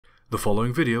The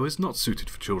following video is not suited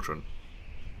for children.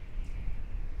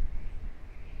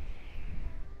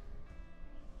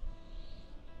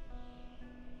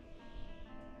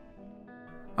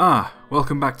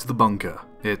 Welcome back to the bunker.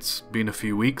 It's been a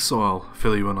few weeks, so I'll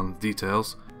fill you in on the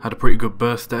details. Had a pretty good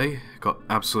birthday, got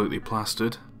absolutely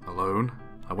plastered, alone.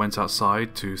 I went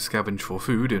outside to scavenge for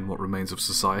food in what remains of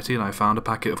society and I found a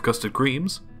packet of custard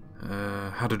creams.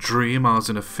 Had a dream I was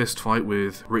in a fist fight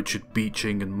with Richard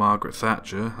Beeching and Margaret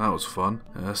Thatcher. That was fun.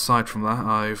 Aside from that,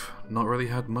 I've not really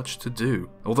had much to do.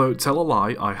 Although, tell a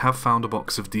lie, I have found a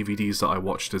box of DVDs that I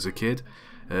watched as a kid.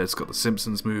 It's got the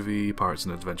Simpsons movie, Pirates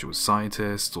and Adventure with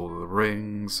Scientists, Lord of the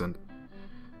Rings, and...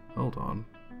 Hold on.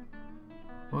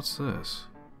 What's this?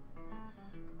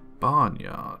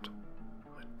 Barnyard.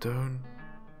 I don't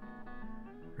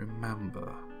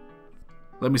remember.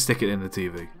 Let me stick it in the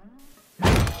TV.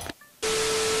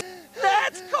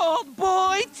 That's called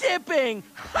boy tipping!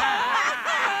 Ah!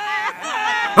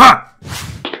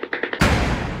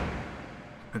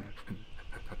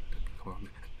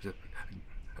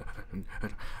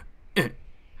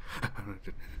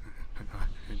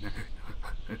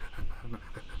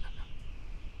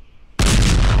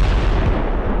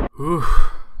 Whew,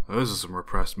 those are some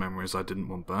repressed memories I didn't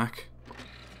want back.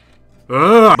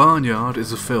 Barnyard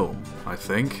is a film, I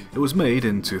think. It was made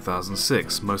in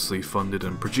 2006, mostly funded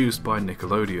and produced by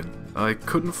Nickelodeon. I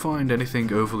couldn't find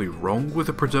anything overly wrong with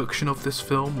the production of this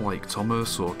film, like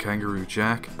Thomas or Kangaroo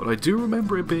Jack, but I do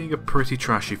remember it being a pretty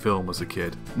trashy film as a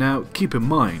kid. Now, keep in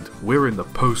mind, we're in the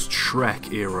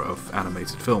post-Shrek era of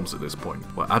animated films at this point,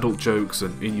 where adult jokes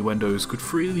and innuendos could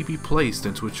freely be placed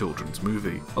into a children's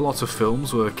movie. A lot of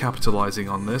films were capitalizing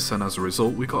on this, and as a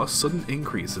result, we got a sudden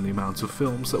increase in the amount of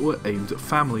films that were aimed at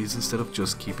families instead of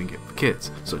just keeping it for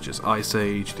kids, such as Ice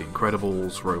Age, The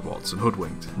Incredibles, Robots, and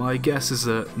Hoodwinked. My guess is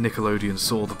that Nickelodeon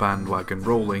saw the bandwagon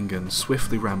rolling and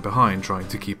swiftly ran behind trying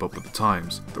to keep up with the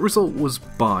times. The result was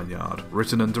Barnyard,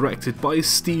 written and directed by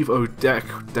Steve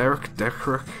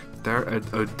Odekrek.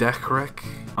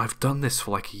 I've done this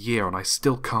for like a year and I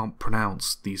still can't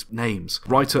pronounce these names.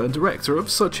 Writer and director of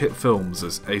such hit films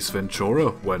as Ace Ventura,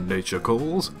 When Nature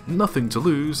Calls, Nothing to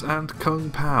Lose, and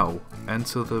Kung Pao,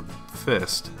 Enter the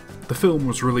Fist. The film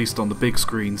was released on the big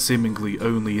screen seemingly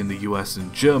only in the US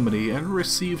and Germany and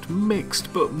received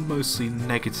mixed but mostly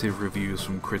negative reviews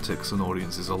from critics and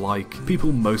audiences alike.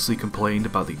 People mostly complained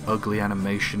about the ugly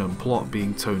animation and plot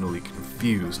being tonally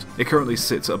confused. It currently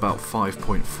sits at about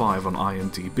 5.5 on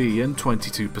IMDb and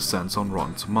 22% on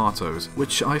Rotten Tomatoes,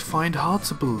 which I find hard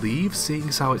to believe seeing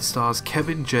as how it stars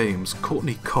Kevin James,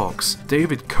 Courtney Cox,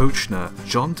 David Koechner,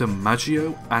 John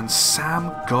DiMaggio, and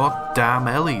Sam Goddamn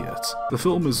Elliott. The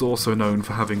film is also known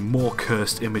for having more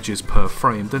cursed images per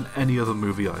frame than any other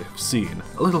movie I have seen.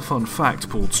 A little fun fact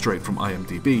pulled straight from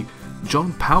IMDb,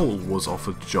 John Powell was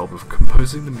offered the job of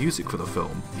composing the music for the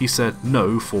film. He said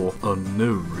no for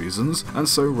unknown reasons, and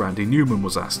so Randy Newman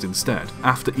was asked instead.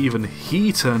 After even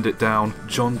he turned it down,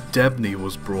 John Debney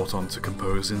was brought on to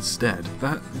compose instead.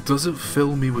 That doesn't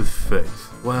fill me with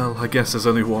faith. Well, I guess there's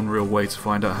only one real way to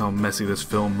find out how messy this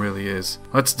film really is.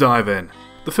 Let's dive in.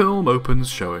 The film opens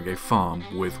showing a farm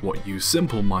with what you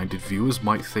simple-minded viewers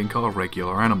might think are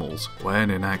regular animals,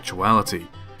 when in actuality,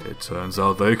 it turns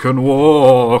out they can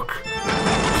walk!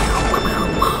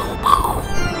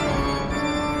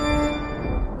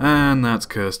 And that's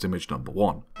cursed image number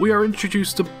 1. We are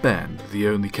introduced to Ben, the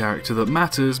only character that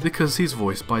matters because he's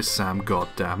voiced by Sam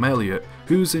Goddamn Elliott,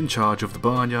 who's in charge of the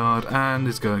barnyard and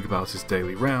is going about his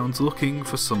daily rounds looking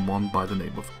for someone by the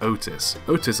name of Otis.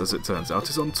 Otis, as it turns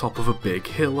out, is on top of a big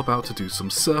hill about to do some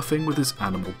surfing with his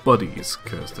animal buddies,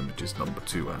 cursed images number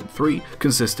 2 and 3,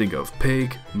 consisting of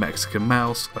pig, Mexican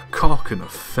mouse, a cock and a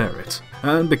ferret.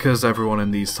 And because everyone in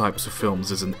these types of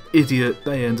films is an idiot,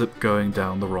 they end up going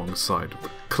down the wrong side of the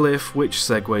cliff, which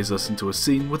segues us into a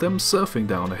scene with them surfing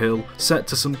down a hill, set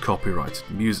to some copyrighted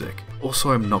music.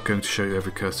 Also, I'm not going to show you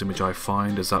every cursed image I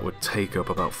find, as that would take up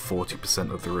about 40%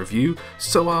 of the review,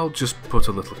 so I'll just put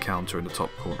a little counter in the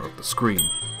top corner of the screen.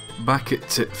 Back at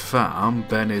Tit Farm,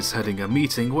 Ben is heading a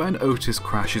meeting when Otis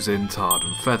crashes in tarred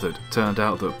and feathered. Turned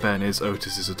out that Ben is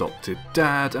Otis's adopted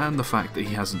dad, and the fact that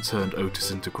he hasn't turned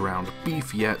Otis into ground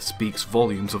beef yet speaks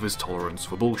volumes of his tolerance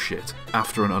for bullshit.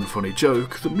 After an unfunny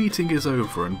joke, the meeting is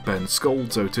over and Ben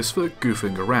scolds Otis for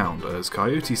goofing around, as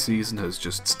coyote season has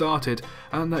just started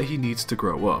and that he needs to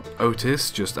grow up. Otis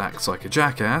just acts like a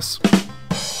jackass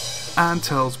and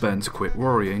tells Ben to quit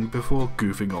worrying before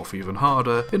goofing off even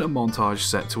harder in a montage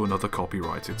set to another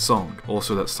copyrighted song.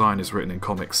 Also, that sign is written in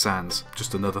Comic Sans,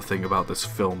 just another thing about this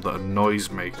film that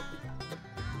annoys me.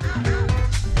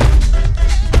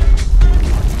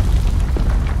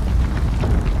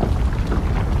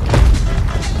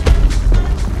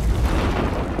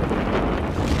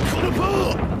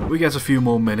 We get a few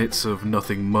more minutes of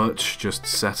nothing much, just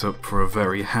set up for a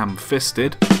very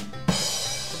ham-fisted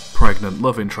pregnant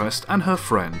love interest and her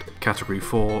friend, Category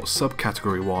 4,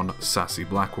 Subcategory 1, Sassy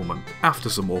Black Woman. After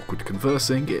some awkward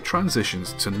conversing, it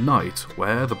transitions to night,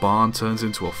 where the barn turns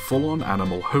into a full-on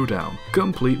animal hoedown,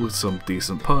 complete with some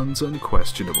decent puns and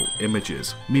questionable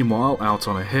images. Meanwhile, out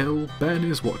on a hill, Ben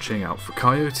is watching out for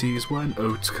coyotes when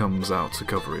Oat comes out to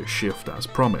cover his shift as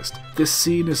promised. This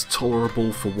scene is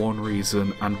tolerable for one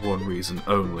reason and one reason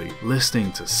only: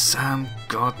 listening to Sam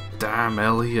Goddamn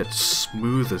Elliott's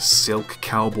smooth as silk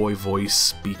cowboy voice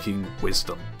speaking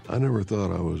wisdom. I never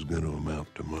thought I was going to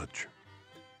amount to much.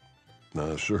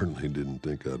 I certainly didn't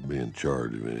think I'd be in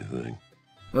charge of anything.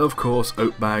 Of course,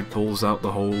 Oatbag pulls out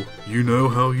the whole "you know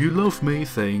how you love me"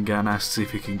 thing and asks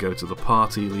if he can go to the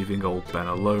party, leaving old Ben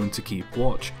alone to keep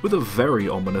watch, with a very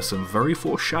ominous and very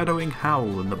foreshadowing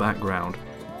howl in the background.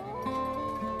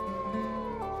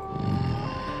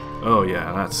 Oh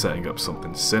yeah, that's setting up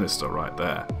something sinister right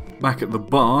there. Back at the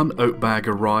barn, Oatbag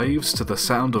arrives to the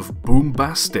sound of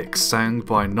Boombastic, sang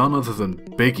by none other than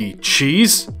Biggie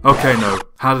Cheese? Okay, no.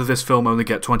 How did this film only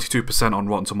get 22% on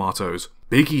Rotten Tomatoes?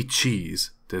 Biggie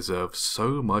Cheese deserves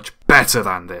so much better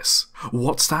than this.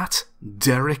 What's that?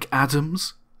 Derek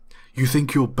Adams? You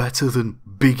think you're better than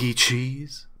Biggie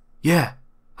Cheese? Yeah,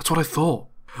 that's what I thought.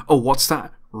 Oh, what's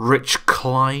that? Rich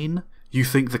Klein? You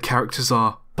think the characters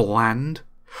are bland?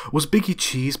 Was Biggie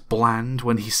Cheese bland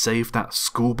when he saved that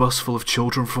school bus full of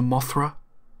children from Mothra?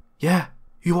 Yeah,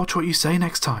 you watch what you say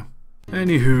next time.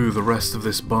 Anywho, the rest of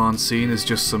this barn scene is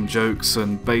just some jokes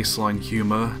and baseline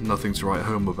humour, nothing to write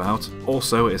home about.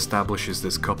 Also, it establishes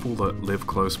this couple that live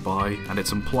close by, and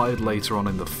it's implied later on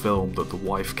in the film that the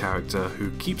wife character,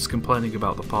 who keeps complaining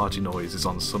about the party noise, is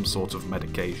on some sort of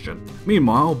medication.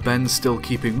 Meanwhile, Ben's still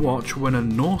keeping watch when a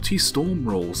naughty storm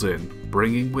rolls in,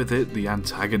 bringing with it the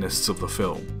antagonists of the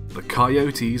film, the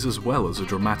coyotes, as well as a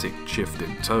dramatic shift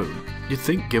in tone. You'd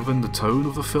think, given the tone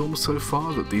of the film so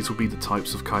far, that these would be the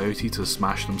types of coyote to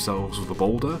smash themselves with a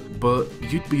boulder, but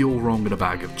you'd be all wrong in a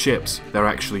bag of chips. They're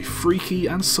actually freaky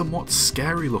and somewhat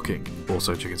scary looking.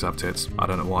 Also, chickens have tits. I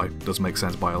don't know why. Doesn't make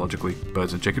sense biologically.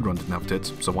 Birds and chicken run didn't have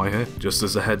tits, so why here? Just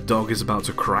as the head dog is about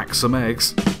to crack some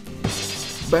eggs,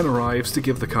 Ben arrives to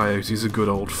give the coyotes a good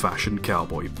old-fashioned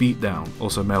cowboy beatdown.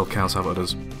 Also, male cows have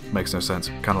udders. Makes no sense.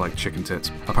 Kinda like chicken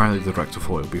tits. Apparently the director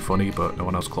thought it would be funny, but no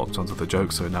one else clocked onto the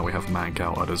joke, so now we have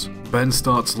man-cow udders. Ben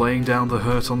starts laying down the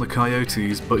hurt on the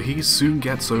coyotes, but he soon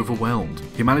gets overwhelmed.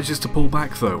 He manages to pull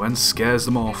back though, and scares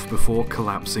them off before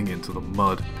collapsing into the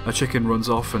mud. A chicken runs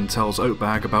off and tells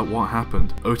Oatbag about what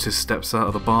happened. Otis steps out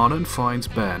of the barn and finds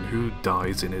Ben, who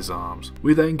dies in his arms.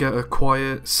 We then get a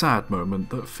quiet, sad moment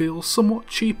that feels somewhat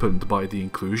cheapened by the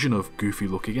inclusion of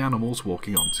goofy-looking animals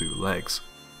walking on two legs.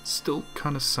 Still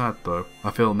kinda sad though. I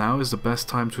feel now is the best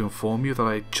time to inform you that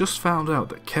I just found out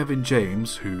that Kevin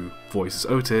James, who voices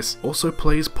Otis, also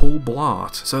plays Paul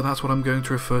Blart, so that's what I'm going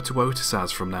to refer to Otis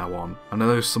as from now on. I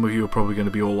know some of you are probably going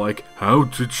to be all like, "How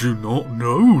did you not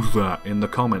know that?" in the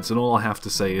comments, and all I have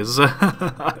to say is,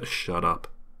 shut up.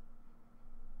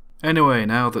 Anyway,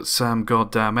 now that Sam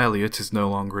Goddamn Elliott is no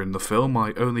longer in the film,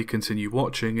 I only continue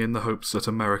watching in the hopes that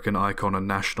American icon and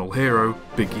national hero,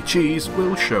 Biggie Cheese,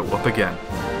 will show up again.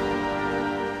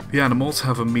 The animals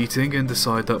have a meeting and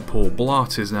decide that Paul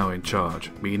Blart is now in charge,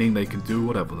 meaning they can do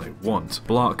whatever they want.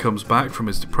 Blart comes back from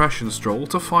his depression stroll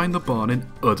to find the barn in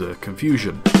utter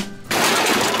confusion,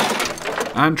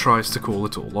 and tries to call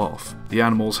it all off. The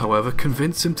animals, however,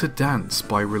 convince him to dance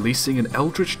by releasing an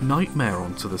eldritch nightmare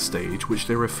onto the stage, which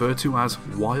they refer to as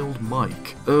Wild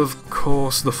Mike. Of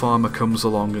course, the farmer comes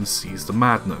along and sees the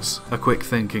madness. A quick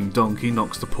thinking donkey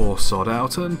knocks the poor sod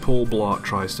out, and Paul Blart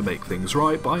tries to make things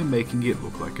right by making it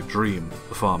look like a dream.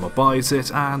 The farmer buys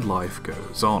it, and life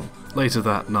goes on. Later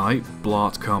that night,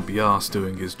 Blart can't be arsed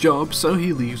doing his job, so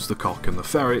he leaves the cock and the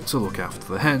ferret to look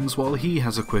after the hens while he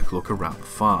has a quick look around the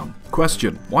farm.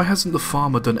 Question: why hasn't the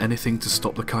farmer done anything to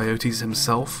stop the coyotes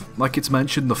himself? Like it's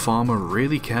mentioned, the farmer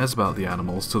really cares about the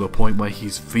animals to the point where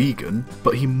he's vegan,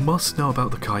 but he must know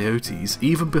about the coyotes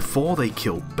even before they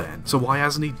killed Ben, so why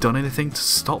hasn't he done anything to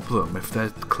stop them if they're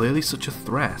clearly such a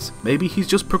threat? Maybe he's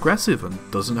just progressive and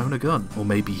doesn't own a gun, or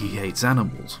maybe he hates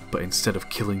animals, but instead of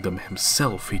killing them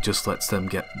himself, he just lets them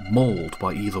get mauled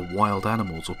by either wild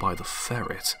animals or by the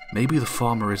ferret. Maybe the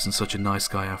farmer isn't such a nice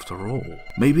guy after all.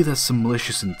 Maybe there's some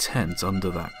malicious intent under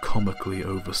that comically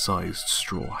oversized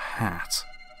straw hat.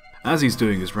 As he's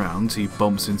doing his rounds, he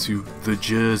bumps into the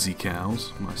Jersey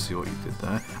cows, I see what you did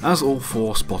there, as all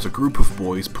four spot a group of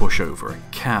boys push over a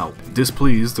cow.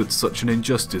 Displeased that such an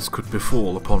injustice could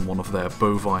befall upon one of their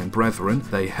bovine brethren,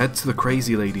 they head to the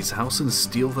crazy lady's house and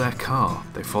steal their car.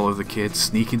 They follow the kid,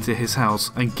 sneak into his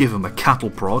house, and give him a cattle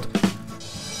prod,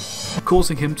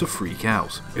 causing him to freak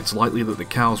out. It's likely that the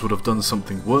cows would have done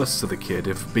something worse to the kid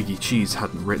if Biggie Cheese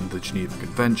hadn't written the Geneva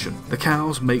Convention. The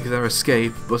cows make their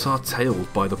escape but are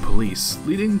tailed by the police,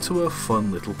 leading to a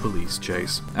fun little police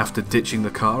chase. After ditching the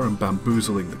car and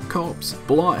bamboozling the cops,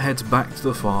 Blart heads back to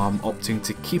the farm, opting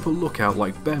to keep a lookout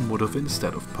like Ben would have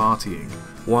instead of partying.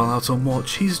 While out on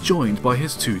watch, he's joined by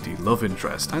his 2D love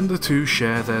interest, and the two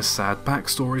share their sad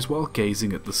backstories while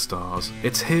gazing at the stars.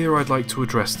 It's here I'd like to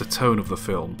address the tone of the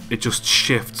film. It just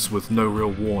shifts with no real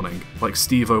warning. Like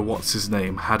Steve-O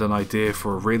What's-His-Name had an idea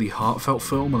for a really heartfelt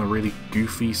film and a really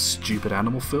goofy, stupid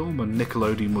animal film, and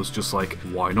Nickelodeon was just like,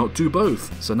 why not do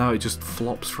both? So now it just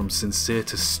flops from sincere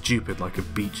to stupid like a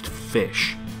beached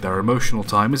fish. Their emotional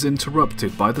time is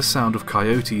interrupted by the sound of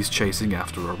coyotes chasing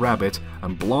after a rabbit,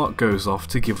 and Blart goes off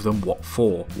to give them what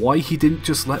for. Why he didn't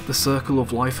just let the circle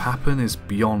of life happen is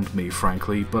beyond me,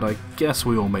 frankly, but I guess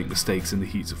we all make mistakes in the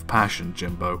heat of passion,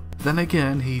 Jimbo. Then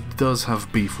again, he does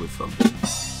have beef with them.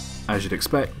 As you'd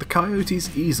expect, the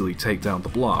coyotes easily take down the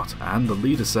Blart, and the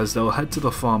leader says they'll head to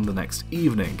the farm the next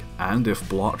evening, and if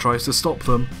Blart tries to stop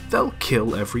them, they'll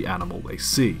kill every animal they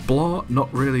see. Blart,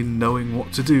 not really knowing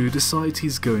what to do, decides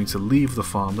he's going to leave the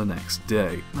farm the next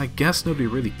day. I guess nobody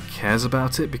really cares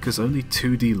about it because only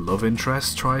 2D love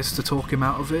interest tries to talk him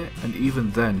out of it, and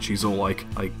even then she's all like,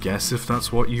 I guess if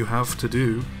that's what you have to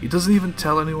do. He doesn't even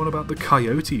tell anyone about the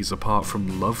coyotes apart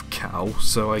from Love Cow,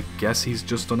 so I guess he's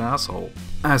just an asshole.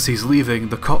 As he's leaving,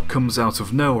 the cop comes out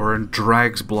of nowhere and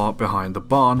drags Blart behind the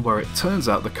barn, where it turns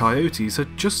out the coyotes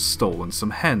had just stolen some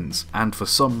hens, and for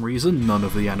some reason none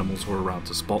of the animals were around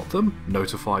to spot them,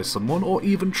 notify someone, or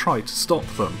even try to stop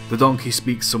them. The donkey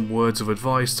speaks some words of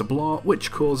advice to Blart,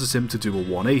 which causes him to do a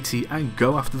 180 and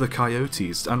go after the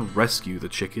coyotes and rescue the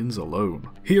chickens alone.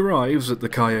 He arrives at the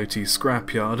coyotes'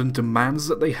 scrapyard and demands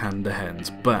that they hand the hens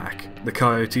back. The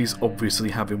coyotes obviously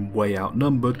have him way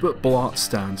outnumbered, but Blart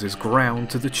stands his ground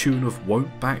to the tune of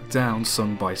Won't Back Down,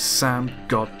 sung by Sam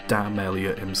Goddamn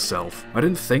Elliott himself. I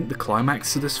didn't think the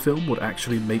climax to this film would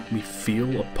actually make me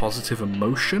feel a positive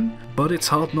emotion, but it's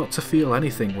hard not to feel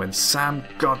anything when Sam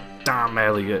Goddamn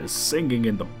Elliott is singing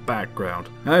in the background.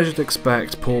 As you'd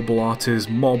expect, poor Blart is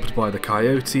mobbed by the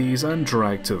coyotes and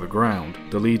dragged to the ground.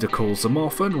 The leader calls them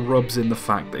off and rubs in the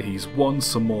fact that he's won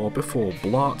some more before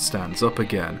Blart stands up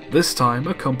again, this time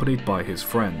accompanied by his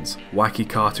friends. Wacky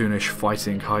cartoonish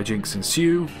fighting hijinks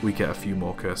ensue, we get a few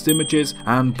more cursed images,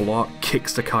 and Blart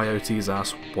kicks the coyote's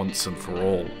ass once and for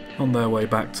all. On their way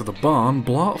back to the barn,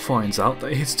 Blart finds out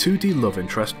that his 2D love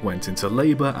interest went into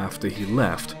labour after he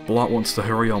left. Blart wants to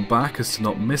hurry on back as to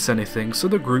not miss anything, so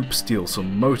the group steals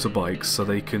some motorbikes so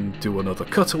they can do another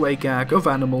cutaway gag of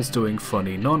animals doing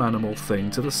funny non-animal thing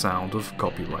to the sound of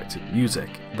copyrighted music.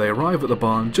 They arrive at the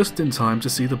barn just in time to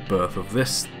see the birth of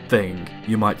this thing.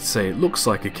 You might say it looks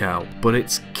like a cow, but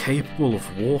it's capable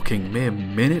of walking mere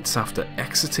minutes after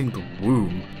exiting the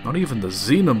womb. Not even the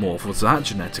xenomorph was that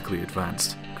genetically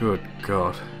advanced. Good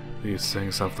God, these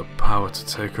things have the power to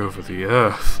take over the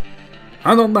Earth.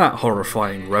 And on that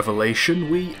horrifying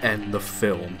revelation, we end the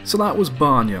film. So that was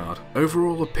Barnyard.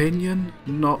 Overall opinion?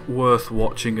 Not worth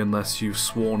watching unless you've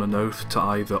sworn an oath to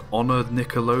either honour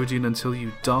Nickelodeon until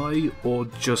you die, or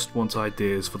just want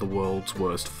ideas for the world's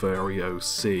worst furry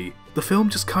OC. The film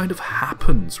just kind of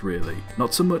happens, really.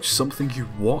 Not so much something you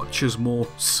watch as more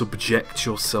subject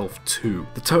yourself to.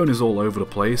 The tone is all over the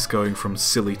place, going from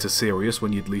silly to serious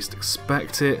when you'd least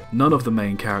expect it. None of the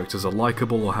main characters are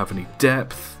likeable or have any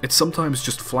depth. It's sometimes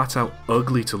just flat out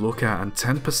ugly to look at, and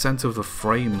 10% of the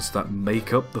frames that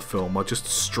make up the film are just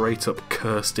straight up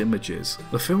cursed images.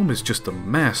 The film is just a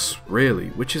mess, really,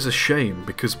 which is a shame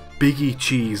because Biggie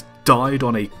Cheese died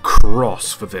on a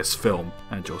cross for this film,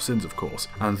 and your sins of course,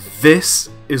 and this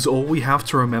is all we have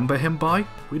to remember him by?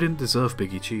 We didn't deserve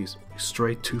Biggie Cheese. We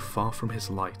strayed too far from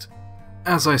his light.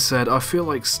 As I said, I feel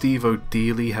like Steve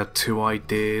O'Deely had two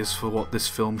ideas for what this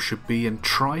film should be and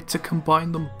tried to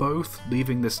combine them both,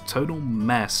 leaving this total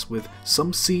mess with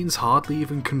some scenes hardly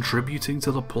even contributing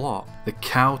to the plot. The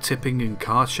cow tipping and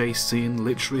car chase scene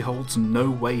literally holds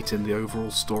no weight in the overall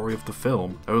story of the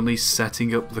film, only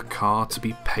setting up the car to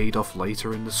be paid off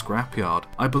later in the scrapyard.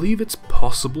 I believe it's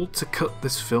possible to cut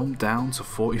this film down to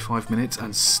 45 minutes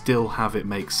and still have it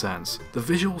make sense. The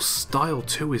visual style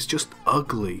too is just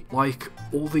ugly, like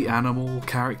all the animal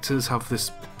characters have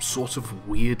this sort of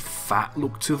weird fat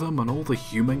look to them, and all the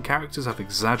human characters have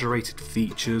exaggerated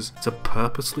features to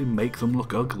purposely make them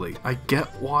look ugly. I get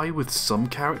why with some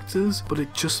characters, but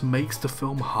it just makes the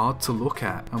film hard to look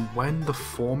at, and when the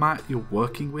format you're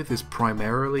working with is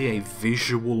primarily a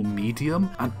visual medium,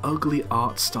 an ugly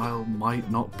art style might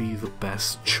not be the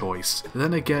best choice.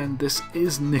 Then again, this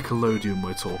is Nickelodeon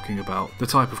we're talking about, the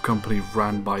type of company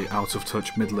ran by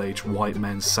out-of-touch middle-aged white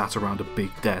men sat around a big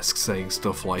desk saying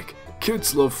stuff like,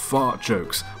 "Kids love fart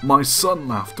jokes. My son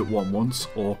laughed at one once."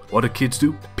 Or, "What do kids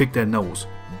do? Pick their nose.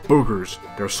 Boogers.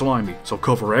 They're slimy, so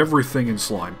cover everything in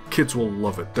slime. Kids will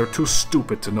love it. They're too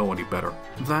stupid to know any better."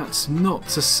 That's not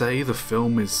to say the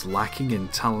film is lacking in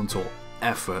talent or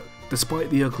effort. Despite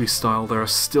the ugly style, there are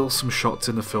still some shots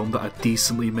in the film that are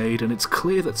decently made, and it's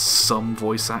clear that some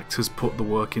voice actors put the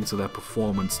work into their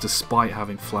performance despite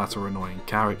having flat or annoying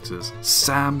characters.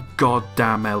 Sam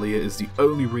Goddamn Elliott is the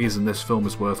only reason this film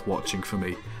is worth watching for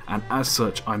me, and as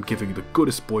such I'm giving the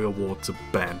Goodest Boy award to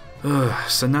Ben.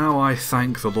 So now I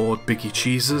thank the Lord Biggie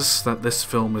Cheeses that this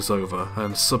film is over,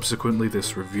 and subsequently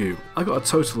this review. I got a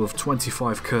total of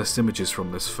 25 cursed images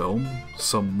from this film,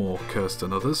 some more cursed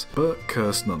than others, but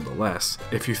cursed nonetheless.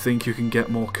 If you think you can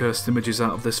get more cursed images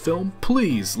out of this film,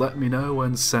 please let me know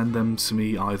and send them to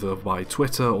me either by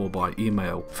Twitter or by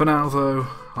email. For now though,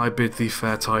 I bid thee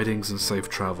fair tidings and safe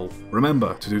travel.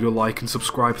 Remember to do the like and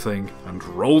subscribe thing, and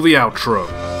roll the outro!